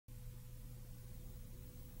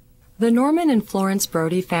The Norman and Florence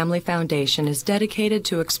Brody Family Foundation is dedicated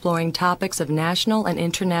to exploring topics of national and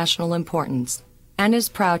international importance and is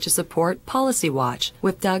proud to support Policy Watch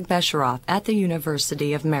with Doug Besheroff at the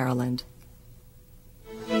University of Maryland.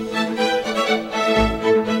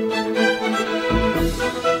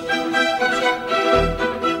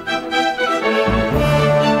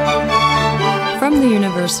 From the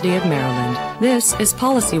University of Maryland, this is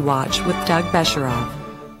Policy Watch with Doug Besheroff.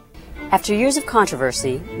 After years of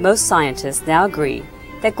controversy, most scientists now agree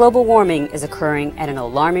that global warming is occurring at an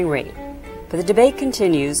alarming rate, but the debate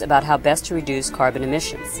continues about how best to reduce carbon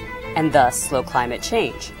emissions and thus slow climate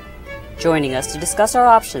change. Joining us to discuss our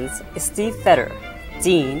options is Steve Fetter,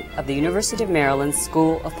 Dean of the University of Maryland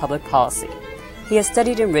School of Public Policy. He has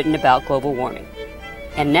studied and written about global warming.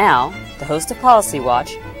 And now, the host of Policy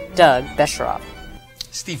Watch, Doug Besheroff.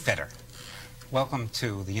 Steve Fetter, welcome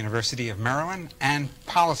to the University of Maryland and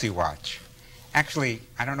Policy Watch. Actually,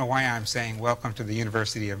 I don't know why I'm saying welcome to the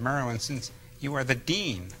University of Maryland, since you are the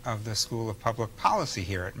Dean of the School of Public Policy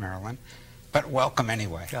here at Maryland, but welcome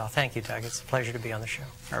anyway. Well, thank you, Doug. It's a pleasure to be on the show.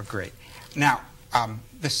 Oh, great. Now,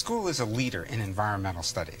 the school is a leader in environmental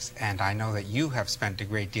studies, and I know that you have spent a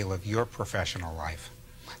great deal of your professional life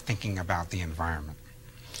thinking about the environment.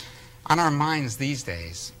 On our minds these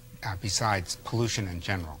days, besides pollution in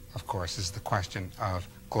general, of course, is the question of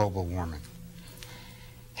global warming.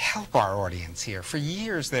 Help our audience here. For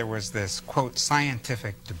years there was this, quote,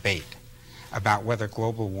 scientific debate about whether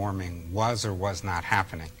global warming was or was not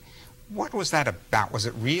happening. What was that about? Was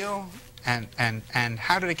it real? And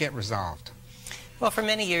how did it get resolved? Well, for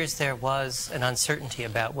many years there was an uncertainty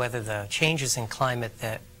about whether the changes in climate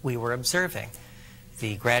that we were observing,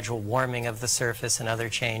 the gradual warming of the surface and other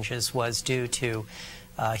changes, was due to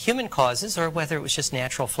human causes or whether it was just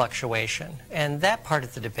natural fluctuation. And that part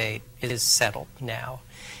of the debate is settled now.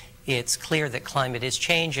 It's clear that climate is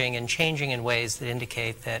changing and changing in ways that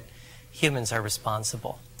indicate that humans are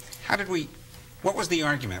responsible. What was the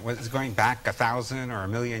argument? Was it going back 1,000 or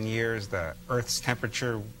 1,000,000 years, the Earth's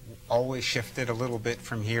temperature always shifted a little bit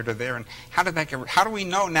from here to there? And how do we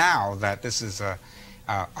know now that this is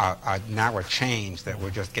now a change, that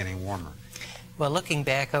we're just getting warmer? Well, looking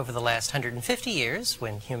back over the last 150 years,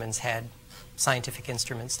 when humans had scientific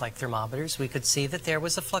instruments like thermometers, we could see that there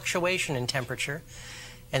was a fluctuation in temperature.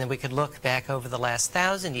 And then we could look back over the last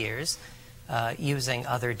 1,000 years using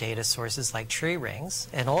other data sources like tree rings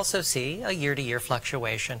and also see a year-to-year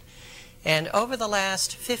fluctuation. And over the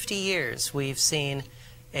last 50 years, we've seen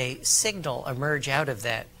a signal emerge out of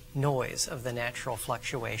that noise of the natural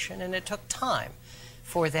fluctuation. And it took time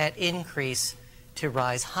for that increase to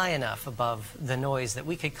rise high enough above the noise that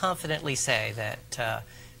we could confidently say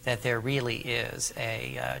that there really is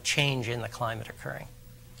a change in the climate occurring.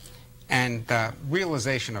 And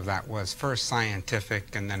realization of that was first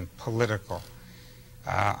scientific and then political.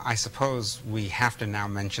 I suppose we have to now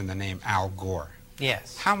mention the name Al Gore.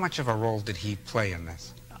 Yes. How much of a role did he play in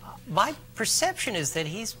this? My perception is that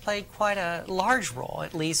he's played quite a large role,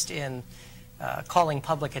 at least in calling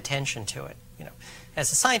public attention to it. You know,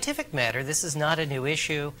 as a scientific matter, this is not a new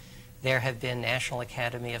issue. There have been National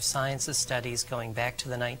Academy of Sciences studies going back to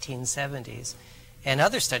the 1970s. And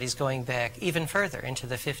other studies going back even further into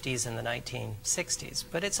the 50s and the 1960s.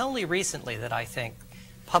 But it's only recently that I think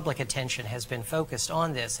public attention has been focused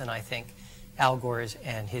on this, and I think Al Gore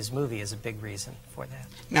and his movie is a big reason for that.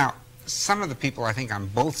 Now, some of the people, I think, on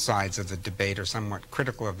both sides of the debate are somewhat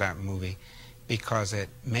critical of that movie because it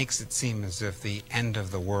makes it seem as if the end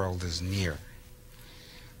of the world is near.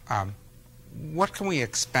 What can we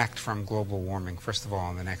expect from global warming, first of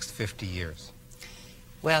all, in the next 50 years?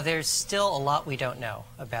 Well, there's still a lot we don't know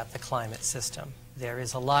about the climate system. There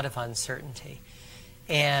is a lot of uncertainty.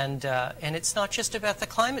 And it's not just about the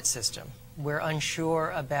climate system. We're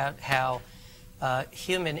unsure about how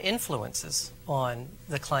human influences on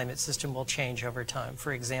the climate system will change over time.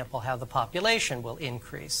 For example, how the population will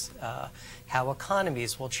increase, how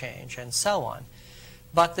economies will change, and so on.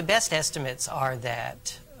 But the best estimates are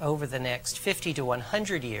that over the next 50 to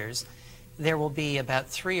 100 years, there will be about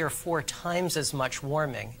 3 or 4 times as much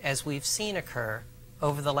warming as we've seen occur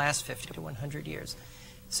over the last 50 to 100 years.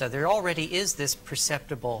 So there already is this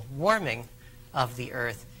perceptible warming of the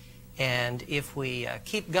Earth, and if we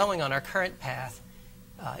keep going on our current path,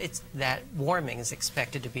 that warming is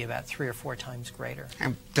expected to be about 3 or 4 times greater.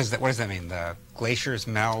 And what does that mean? The glaciers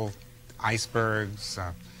melt, icebergs,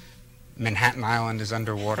 Manhattan Island is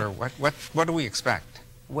underwater. What do we expect?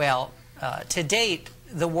 Well, to date,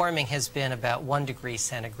 the warming has been about 1 degree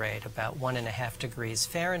centigrade, about 1.5 degrees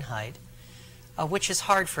Fahrenheit, which is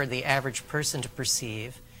hard for the average person to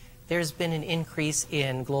perceive. there's been an increase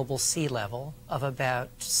in global sea level of about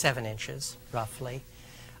 7 inches, roughly.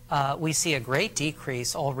 We see a great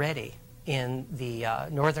decrease already in the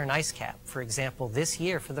northern ice cap. For example, this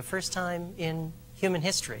year, for the first time in human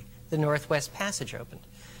history, the Northwest Passage opened.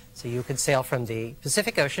 So you could sail from the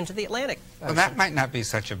Pacific Ocean to the Atlantic Ocean. Well, that might not be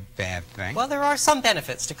such a bad thing. Well, there are some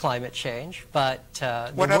benefits to climate change, but...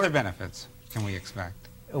 what other benefits can we expect?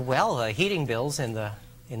 Well, heating bills in the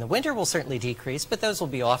winter will certainly decrease, but those will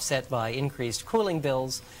be offset by increased cooling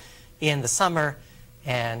bills in the summer,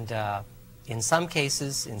 and in some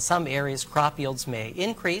cases, in some areas, crop yields may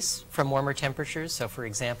increase from warmer temperatures. So, for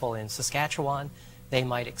example, in Saskatchewan, they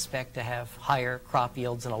might expect to have higher crop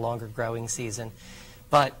yields and a longer growing season.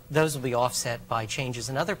 But those will be offset by changes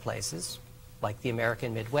in other places, like the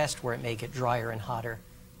American Midwest, where it may get drier and hotter,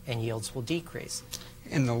 and yields will decrease.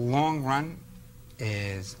 In the long run,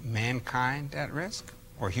 is mankind at risk?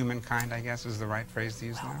 Or humankind, I guess, is the right phrase to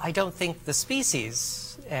use now? I don't think the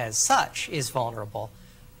species as such is vulnerable.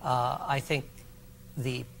 I think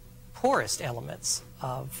the poorest elements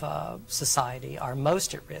of society are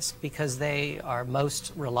most at risk because they are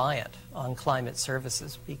most reliant on climate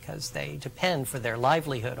services, because they depend for their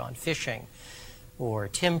livelihood on fishing or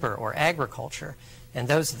timber or agriculture, and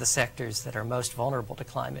those are the sectors that are most vulnerable to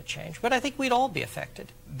climate change. But I think we'd all be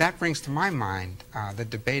affected. That brings to my mind the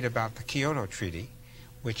debate about the Kyoto Treaty,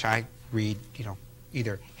 which I read,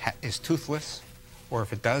 either is toothless, or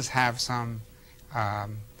if it does have some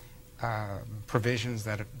provisions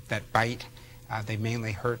that bite, they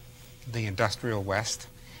mainly hurt the industrial West.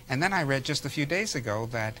 And then I read just a few days ago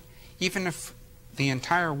that even if the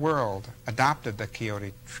entire world adopted the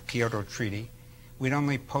Kyoto Treaty, we'd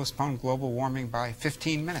only postpone global warming by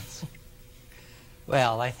 15 minutes.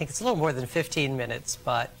 Well, I think it's a little more than 15 minutes,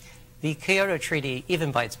 but the Kyoto Treaty,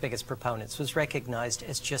 even by its biggest proponents, was recognized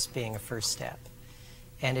as just being a first step.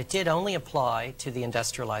 And it did only apply to the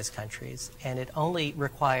industrialized countries, and it only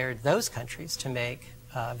required those countries to make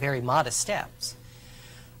very modest steps.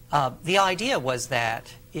 The idea was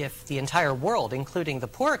that if the entire world, including the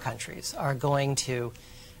poorer countries, are going to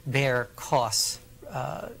bear costs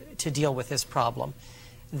to deal with this problem,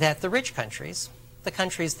 that the rich countries, the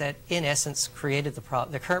countries that in essence created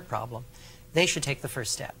the current problem, they should take the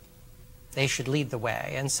first step. They should lead the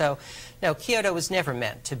way. And so, no, Kyoto was never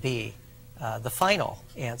meant to be the final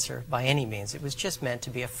answer by any means. It was just meant to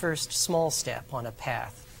be a first small step on a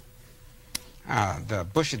path. The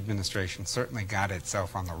Bush administration certainly got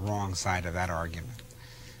itself on the wrong side of that argument.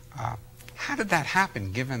 How did that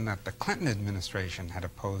happen, given that the Clinton administration had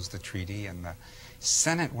opposed the treaty and the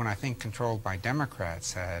Senate, when I think controlled by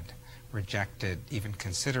Democrats, had rejected even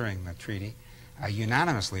considering the treaty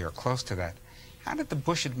unanimously or close to that? How did the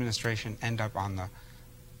Bush administration end up on the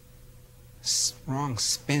wrong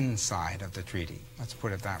spin side of the treaty? Let's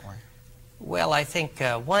put it that way. Well, I think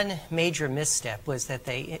one major misstep was that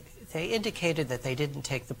they indicated that they didn't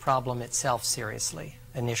take the problem itself seriously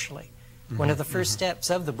initially. One of the first steps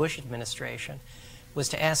of the Bush administration was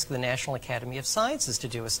to ask the National Academy of Sciences to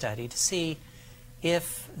do a study to see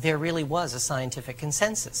if there really was a scientific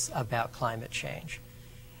consensus about climate change.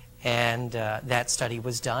 And that study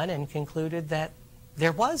was done and concluded that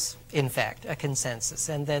there was, in fact, a consensus.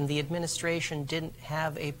 And then the administration didn't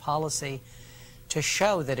have a policy to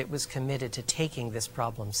show that it was committed to taking this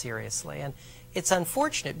problem seriously. And it's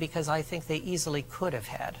unfortunate because I think they easily could have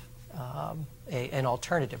had an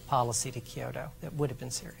alternative policy to Kyoto that would have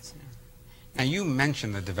been serious. Now, you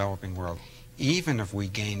mentioned the developing world. Even if we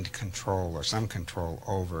gained control or some control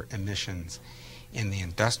over emissions in the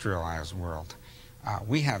industrialized world,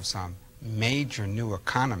 we have some major new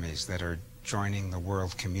economies that are joining the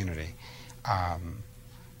world community.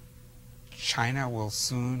 China will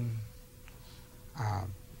soon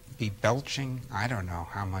be belching, I don't know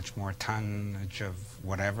how much more tonnage of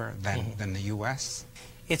whatever than the U.S.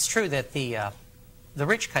 It's true that the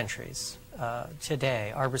rich countries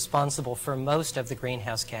today are responsible for most of the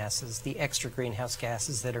greenhouse gases, the extra greenhouse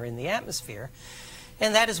gases that are in the atmosphere.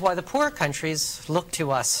 And that is why the poorer countries look to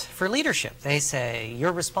us for leadership. They say,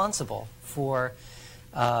 you're responsible for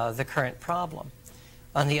the current problem.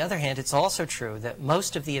 On the other hand, it's also true that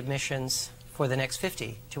most of the emissions for the next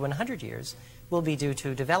 50 to 100 years will be due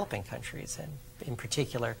to developing countries. And in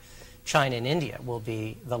particular, China and India will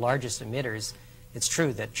be the largest emitters. It's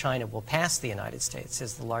true that China will pass the United States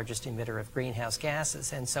as the largest emitter of greenhouse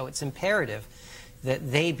gases. And so it's imperative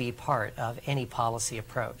that they be part of any policy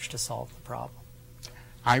approach to solve the problem.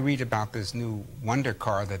 I read about this new wonder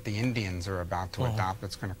car that the Indians are about to adopt.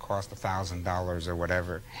 It's going to cost $1,000 or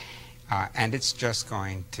whatever. And it's just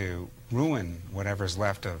going to ruin whatever's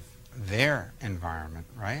left of their environment,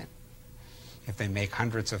 right? if they make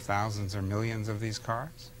hundreds of thousands or millions of these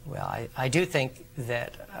cars? Well, I do think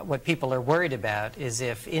that what people are worried about is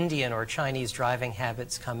if Indian or Chinese driving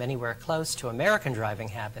habits come anywhere close to American driving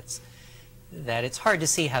habits, that it's hard to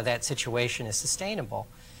see how that situation is sustainable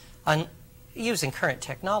using current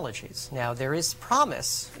technologies. Now, there is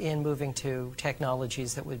promise in moving to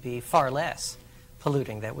technologies that would be far less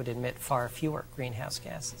polluting, that would emit far fewer greenhouse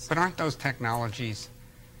gases. But aren't those technologies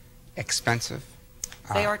expensive?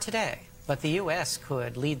 They are today, but the U.S.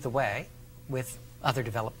 could lead the way with other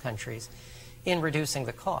developed countries in reducing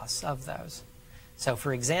the costs of those. So,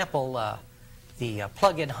 for example, the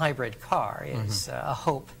plug-in hybrid car is a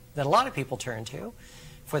hope that a lot of people turn to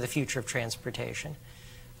for the future of transportation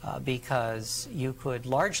because you could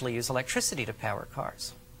largely use electricity to power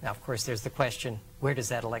cars. Now, of course, there's the question, where does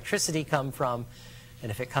that electricity come from?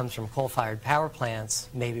 And if it comes from coal-fired power plants,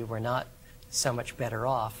 maybe we're not so much better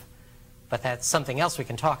off. But that's something else we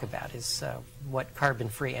can talk about, is what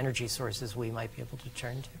carbon-free energy sources we might be able to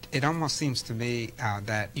turn to. It almost seems to me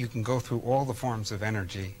that you can go through all the forms of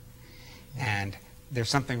energy, and there's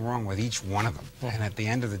something wrong with each one of them. And at the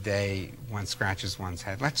end of the day, one scratches one's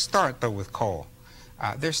head. Let's start, though, with coal.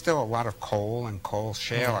 There's still a lot of coal and coal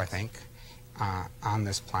shale, I think, on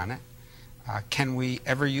this planet. Can we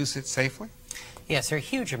ever use it safely? Yes, there are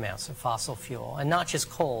huge amounts of fossil fuel, and not just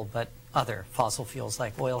coal, but other fossil fuels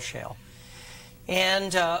like oil shale.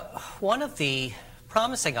 And one of the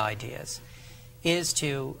promising ideas is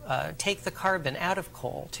to take the carbon out of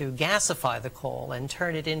coal, to gasify the coal and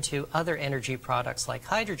turn it into other energy products like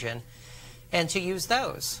hydrogen, and to use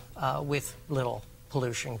those with little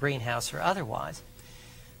pollution, greenhouse or otherwise.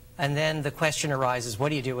 And then the question arises, what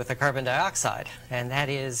do you do with the carbon dioxide? And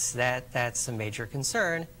that's a major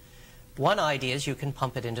concern. One idea is you can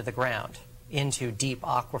pump it into the ground, into deep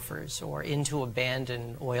aquifers or into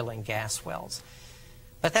abandoned oil and gas wells.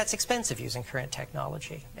 But that's expensive using current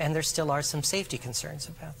technology, and there still are some safety concerns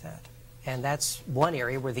about that. And that's one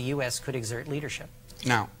area where the U.S. could exert leadership.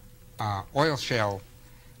 Now, oil shale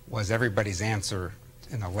was everybody's answer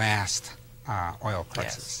in the last oil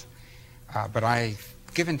crisis. Yes. But I've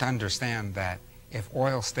given to understand that if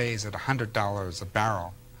oil stays at $100 a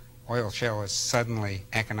barrel, oil shale is suddenly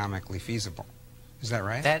economically feasible. Is that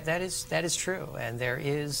right? That is true. And there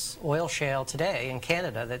is oil shale today in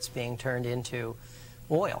Canada that's being turned into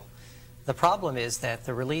oil. The problem is that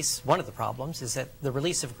one of the problems is that the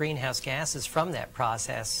release of greenhouse gases from that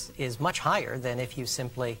process is much higher than if you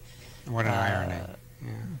simply what an irony. Yeah.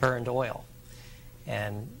 Burned oil.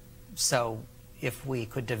 And so if we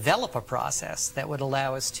could develop a process that would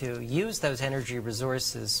allow us to use those energy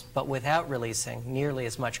resources but without releasing nearly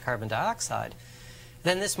as much carbon dioxide,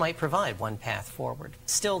 then this might provide one path forward.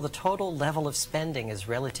 Still, the total level of spending is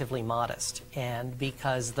relatively modest, and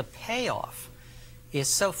because the payoff is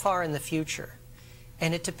so far in the future,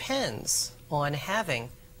 and it depends on having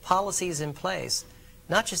policies in place,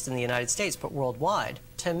 not just in the United States but worldwide,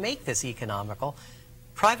 to make this economical.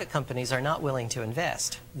 Private companies are not willing to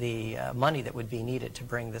invest the money that would be needed to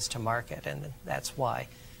bring this to market, and that's why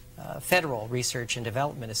federal research and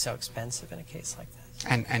development is so expensive in a case like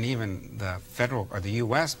that. And even the federal or the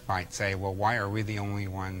U.S. might say, well, why are we the only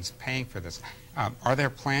ones paying for this? Are there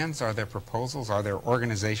plans, are there proposals, are there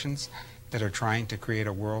organizations that are trying to create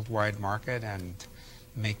a worldwide market and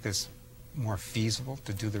make this more feasible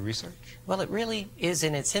to do the research? Well, it really is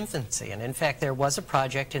in its infancy. And in fact, there was a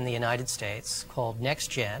project in the United States called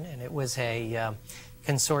NextGen, and it was a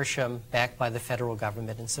consortium backed by the federal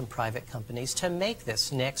government and some private companies to make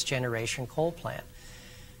this next generation coal plant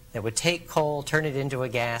that would take coal, turn it into a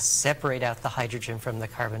gas, separate out the hydrogen from the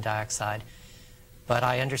carbon dioxide. But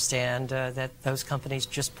I understand that those companies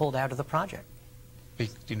just pulled out of the project. Do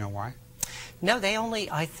you know why? No, they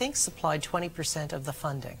only, I think, supplied 20% of the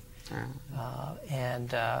funding.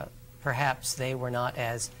 And perhaps they were not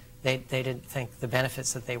they didn't think the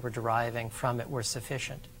benefits that they were deriving from it were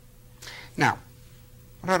sufficient. Now,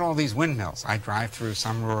 what about all these windmills? I drive through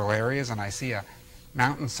some rural areas and I see a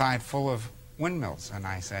mountainside full of windmills, and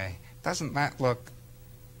I say, doesn't that look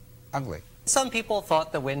ugly? Some people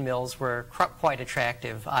thought the windmills were quite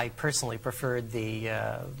attractive. I personally preferred the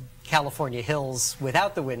California hills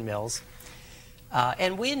without the windmills.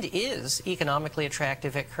 And wind is economically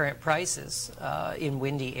attractive at current prices in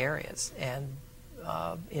windy areas. And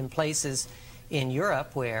in places in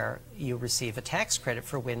Europe where you receive a tax credit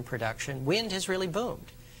for wind production, wind has really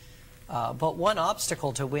boomed. But one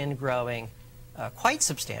obstacle to wind growing quite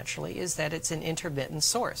substantially is that it's an intermittent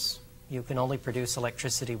source. You can only produce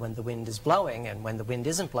electricity when the wind is blowing, and when the wind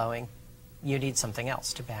isn't blowing, you need something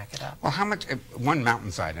else to back it up. Well, how much, one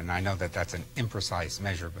mountainside, and I know that that's an imprecise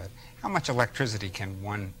measure, but how much electricity can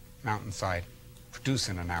one mountainside produce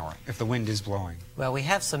in an hour if the wind is blowing? Well, we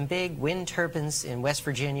have some big wind turbines in West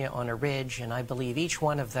Virginia on a ridge, and I believe each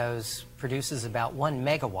one of those produces about 1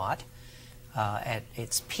 megawatt at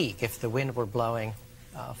its peak if the wind were blowing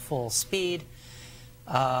full speed.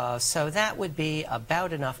 So that would be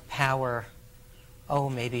about enough power,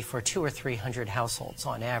 maybe for 200 or 300 households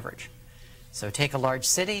on average. So take a large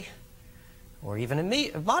city, or even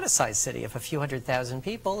a modest-sized city of a few 100,000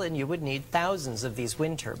 people, and you would need thousands of these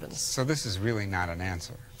wind turbines. So this is really not an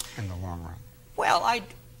answer in the long run. Well,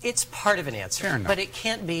 it's part of an answer, Fair enough. But it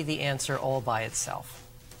can't be the answer all by itself.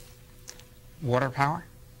 Water power?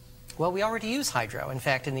 Well, we already use hydro. In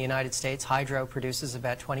fact, in the United States, hydro produces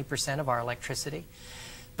about 20% of our electricity.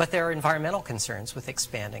 But there are environmental concerns with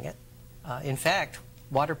expanding it. In fact,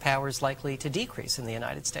 water power is likely to decrease in the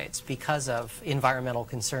United States because of environmental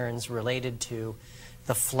concerns related to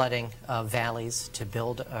the flooding of valleys to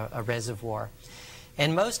build a reservoir.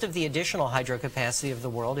 And most of the additional hydro capacity of the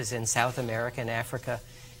world is in South America and Africa,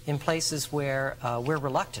 in places where we're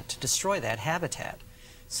reluctant to destroy that habitat.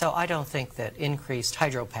 So I don't think that increased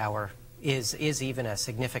hydropower is even a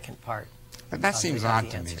significant part. But that seems odd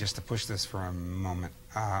to me, just to push this for a moment.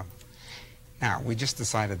 Now, we just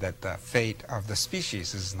decided that the fate of the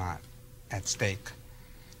species is not at stake.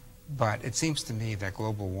 But it seems to me that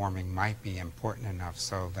global warming might be important enough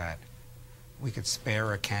so that we could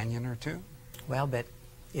spare a canyon or two. Well, but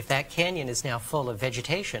if that canyon is now full of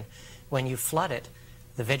vegetation, when you flood it,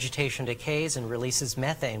 the vegetation decays and releases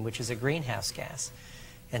methane, which is a greenhouse gas.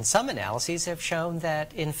 And some analyses have shown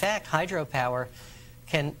that, in fact, hydropower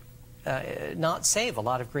can not save a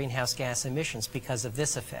lot of greenhouse gas emissions because of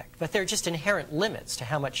this effect. But there are just inherent limits to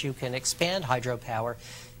how much you can expand hydropower.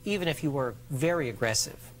 Even if you were very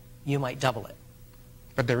aggressive, you might double it.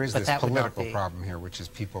 But there is this political problem here, which is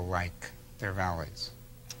people like their valleys.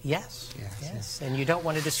 Yes. And you don't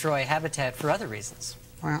want to destroy habitat for other reasons.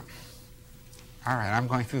 Well, all right, I'm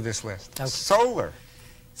going through this list. Okay. Solar.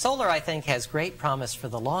 Solar, I think, has great promise for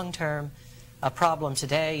the long term. A problem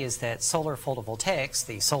today is that solar photovoltaics,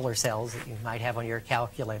 the solar cells that you might have on your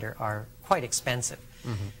calculator, are quite expensive.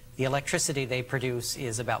 Mm-hmm. The electricity they produce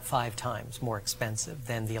is about 5 times more expensive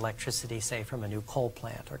than the electricity, say, from a new coal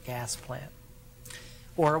plant or gas plant,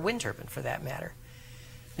 or a wind turbine for that matter.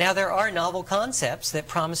 Now, there are novel concepts that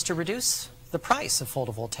promise to reduce the price of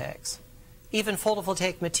photovoltaics. Even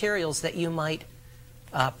photovoltaic materials that you might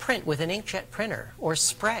print with an inkjet printer or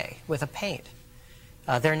spray with a paint.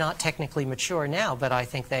 They're not technically mature now, but I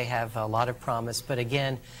think they have a lot of promise. But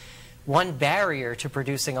again, one barrier to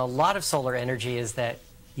producing a lot of solar energy is that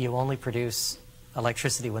you only produce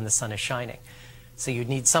electricity when the sun is shining. So you'd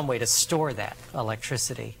need some way to store that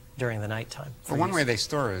electricity during the nighttime. Well, one way they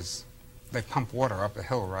store is they pump water up a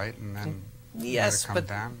hill, right? And then let it come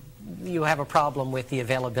down. You have a problem with the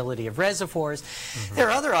availability of reservoirs. Mm-hmm. There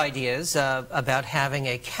are other ideas about having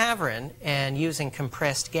a cavern and using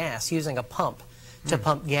compressed gas, using a pump to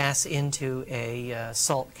pump gas into a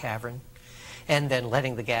salt cavern and then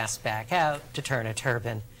letting the gas back out to turn a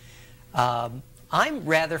turbine. I'm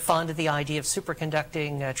rather fond of the idea of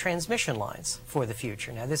superconducting transmission lines for the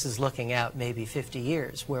future. Now, this is looking out maybe 50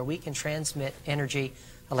 years, where we can transmit energy,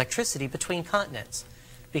 electricity between continents,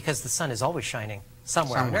 because the sun is always shining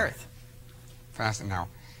somewhere on Earth. Fascinating. Now,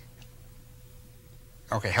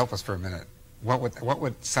 okay, help us for a minute. What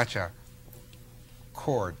would such a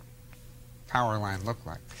cord power line look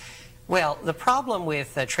like? Well, the problem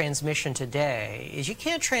with transmission today is you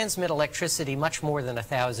can't transmit electricity much more than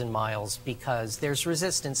 1,000 miles because there's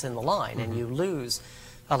resistance in the line, and you lose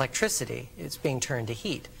electricity. It's being turned to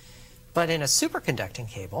heat. But in a superconducting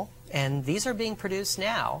cable, and these are being produced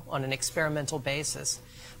now on an experimental basis,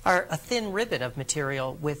 are a thin ribbon of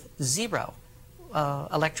material with 0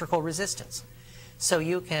 electrical resistance. So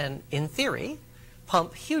you can, in theory,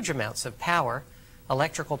 pump huge amounts of power,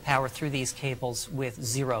 electrical power, through these cables with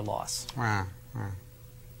 0 loss. Wow.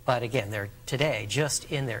 But again, they're today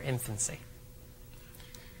just in their infancy.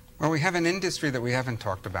 Well, we have an industry that we haven't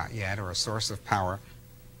talked about yet, or a source of power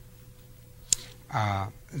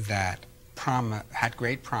that had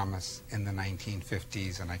great promise in the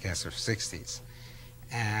 1950s and I guess or 60s,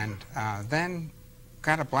 and then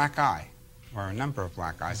got a black eye, or a number of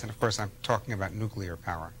black eyes, and of course I'm talking about nuclear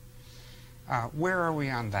power. Where are we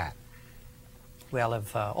on that? Well,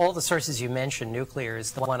 of all the sources you mentioned, nuclear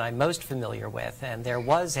is the one I'm most familiar with, and there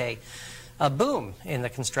was a boom in the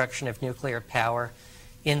construction of nuclear power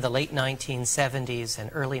in the late 1970s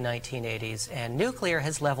and early 1980s, and nuclear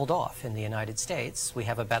has leveled off in the United States. We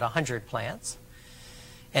have about 100 plants,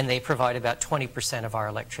 and they provide about 20% of our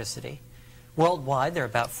electricity. Worldwide, there are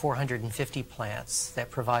about 450 plants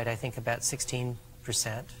that provide, I think, about 16%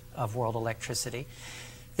 of world electricity.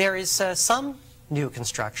 There is some new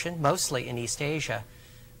construction, mostly in East Asia,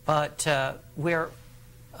 but we're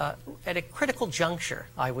at a critical juncture,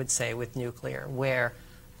 I would say, with nuclear, where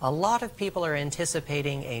a lot of people are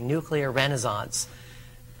anticipating a nuclear renaissance,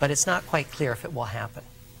 but it's not quite clear if it will happen.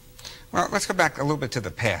 Well, let's go back a little bit to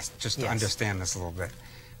the past, just to Yes. understand this a little bit.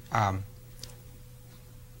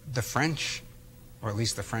 The French, or at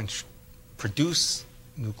least the French, produce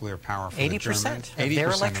nuclear power for the Germans. 80% of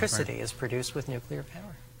their electricity is produced with nuclear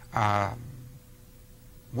power.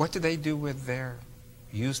 What do they do with their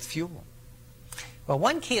used fuel? Well,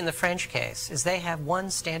 one key in the French case is they have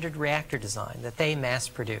one standard reactor design that they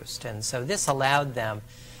mass-produced, and so this allowed them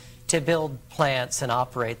to build plants and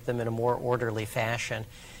operate them in a more orderly fashion.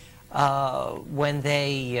 When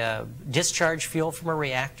they discharge fuel from a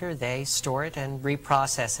reactor, they store it and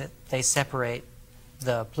reprocess it. They separate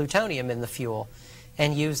the plutonium in the fuel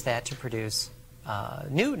and use that to produce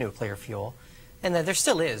new nuclear fuel. And then there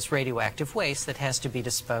still is radioactive waste that has to be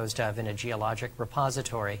disposed of in a geologic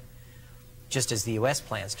repository, just as the U.S.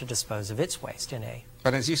 plans to dispose of its waste in a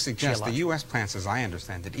But as you suggest, the geologic. U.S. plants, as I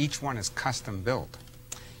understand it, each one is custom built.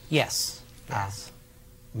 Yes, yes.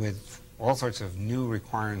 With all sorts of new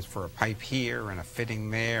requirements for a pipe here and a fitting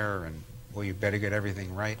there, and, well, you better get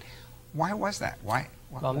everything right. Why was that? Why?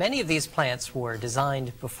 Well, many of these plants were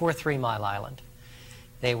designed before 3 Mile Island.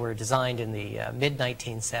 They were designed in the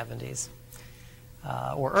mid-1970s.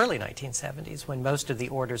 Or early 1970s, when most of the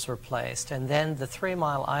orders were placed. And then the 3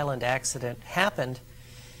 Mile Island accident happened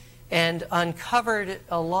and uncovered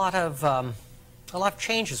a lot of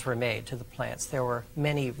changes were made to the plants. There were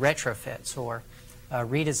many retrofits or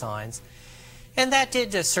redesigns. And that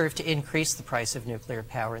did serve to increase the price of nuclear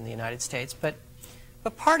power in the United States. But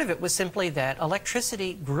part of it was simply that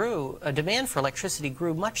electricity grew, demand for electricity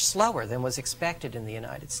grew much slower than was expected in the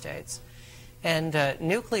United States. And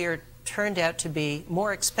nuclear turned out to be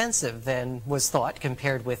more expensive than was thought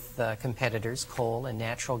compared with competitors, coal and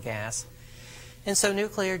natural gas. And so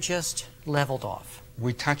nuclear just leveled off.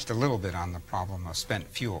 We touched a little bit on the problem of spent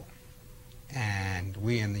fuel. And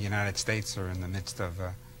we in the United States are in the midst of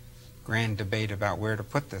a grand debate about where to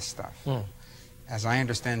put this stuff. As I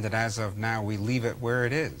understand it, as of now, we leave it where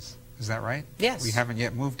it is. Is that right? Yes. We haven't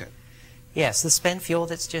yet moved it. Yes, the spent fuel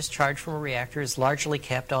that's discharged from a reactor is largely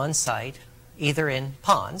kept on site, either in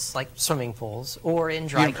ponds, like swimming pools, or in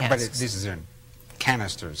dry Yeah, casks. but this is in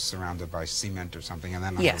canisters surrounded by cement or something, and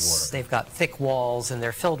then Yes, underwater. they've got thick walls, and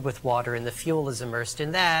they're filled with water, and the fuel is immersed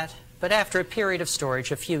in that. But after a period of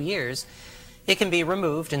storage, a few years, it can be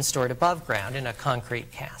removed and stored above ground in a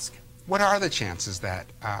concrete cask. What are the chances that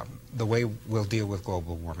the way we'll deal with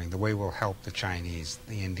global warming, the way we'll help the Chinese,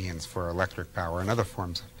 the Indians for electric power and other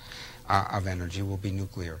forms of energy will be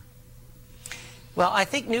nuclear? Well, I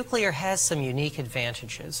think nuclear has some unique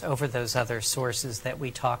advantages over those other sources that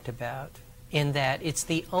we talked about, in that it's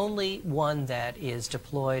the only one that is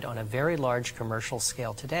deployed on a very large commercial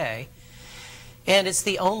scale today, and it's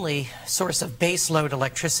the only source of baseload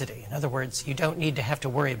electricity. In other words, you don't need to have to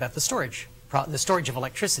worry about the storage of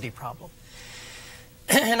electricity problem.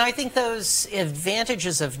 And I think those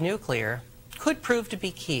advantages of nuclear could prove to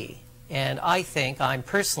be key, and I think, I'm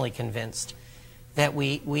personally convinced, that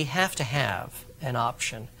we have to have an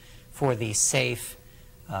option for the safe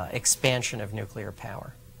expansion of nuclear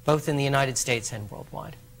power, both in the United States and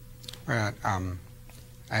worldwide. Well,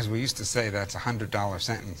 as we used to say, that's a $100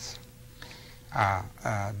 sentence.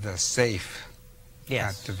 The safe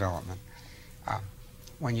Yes. development.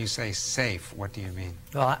 When you say safe, what do you mean?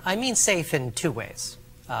 Well, I mean safe in two ways.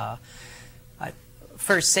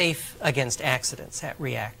 First, safe against accidents at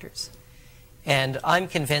reactors. And I'm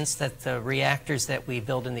convinced that the reactors that we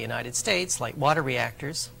build in the United States, like water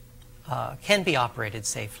reactors, can be operated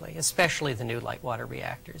safely, especially the new light water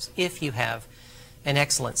reactors, if you have an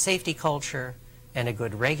excellent safety culture and a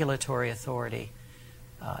good regulatory authority,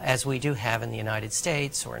 as we do have in the United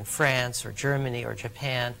States or in France or Germany or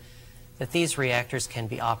Japan, that these reactors can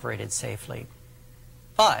be operated safely.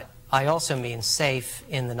 But I also mean safe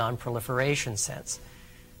in the nonproliferation sense,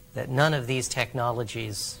 that none of these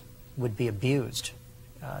technologies would be abused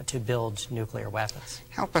to build nuclear weapons.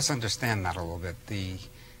 Help us understand that a little bit.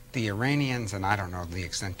 The Iranians, and I don't know the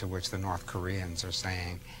extent to which the North Koreans are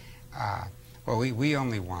saying, well, we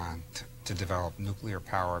only want to develop nuclear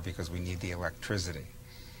power because we need the electricity.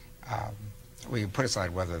 We can put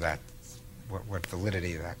aside whether that, what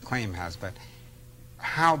validity that claim has, but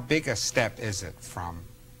how big a step is it from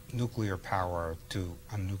nuclear power to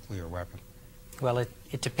a nuclear weapon? Well,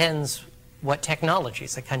 it depends what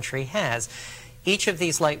technologies a country has. Each of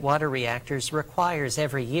these light water reactors requires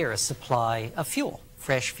every year a supply of fuel,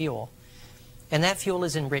 fresh fuel. and that fuel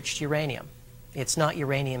is enriched uranium. It's not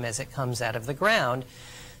uranium as it comes out of the ground,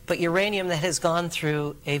 but uranium that has gone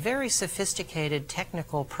through a very sophisticated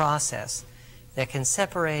technical process that can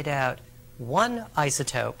separate out one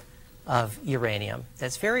isotope of uranium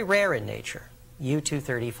that's very rare in nature,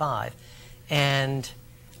 U-235, and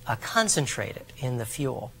concentrate it in the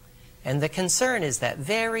fuel. And the concern is that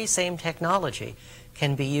very same technology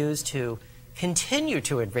can be used to continue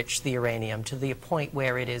to enrich the uranium to the point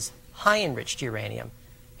where it is high enriched uranium,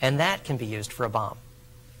 and that can be used for a bomb.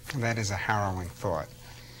 That is a harrowing thought.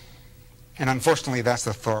 And unfortunately, that's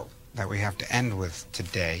the thought that we have to end with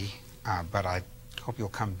today, but I hope you'll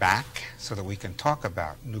come back so that we can talk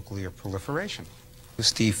about nuclear proliferation.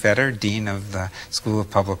 Steve Fetter, Dean of the School of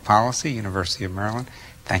Public Policy, University of Maryland,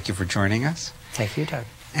 thank you for joining us. Thank you, Doug.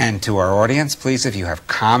 And to our audience, please, if you have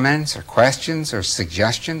comments or questions or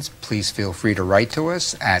suggestions, please feel free to write to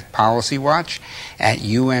us at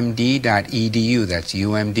policywatch@umd.edu. That's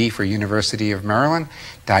UMD for University of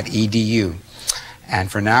Maryland.edu. And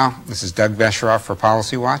for now, this is Doug Besheroff for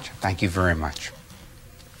Policy Watch. Thank you very much.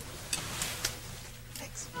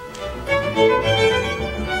 Thanks.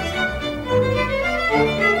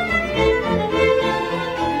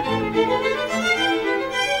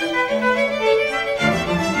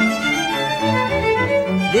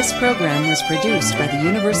 This program was produced by the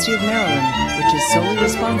University of Maryland, which is solely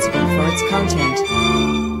responsible for its content.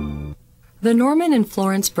 The Norman and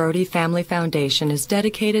Florence Brody Family Foundation is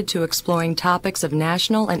dedicated to exploring topics of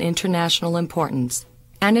national and international importance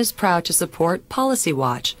and is proud to support Policy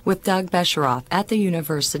Watch with Doug Besheroff at the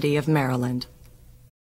University of Maryland.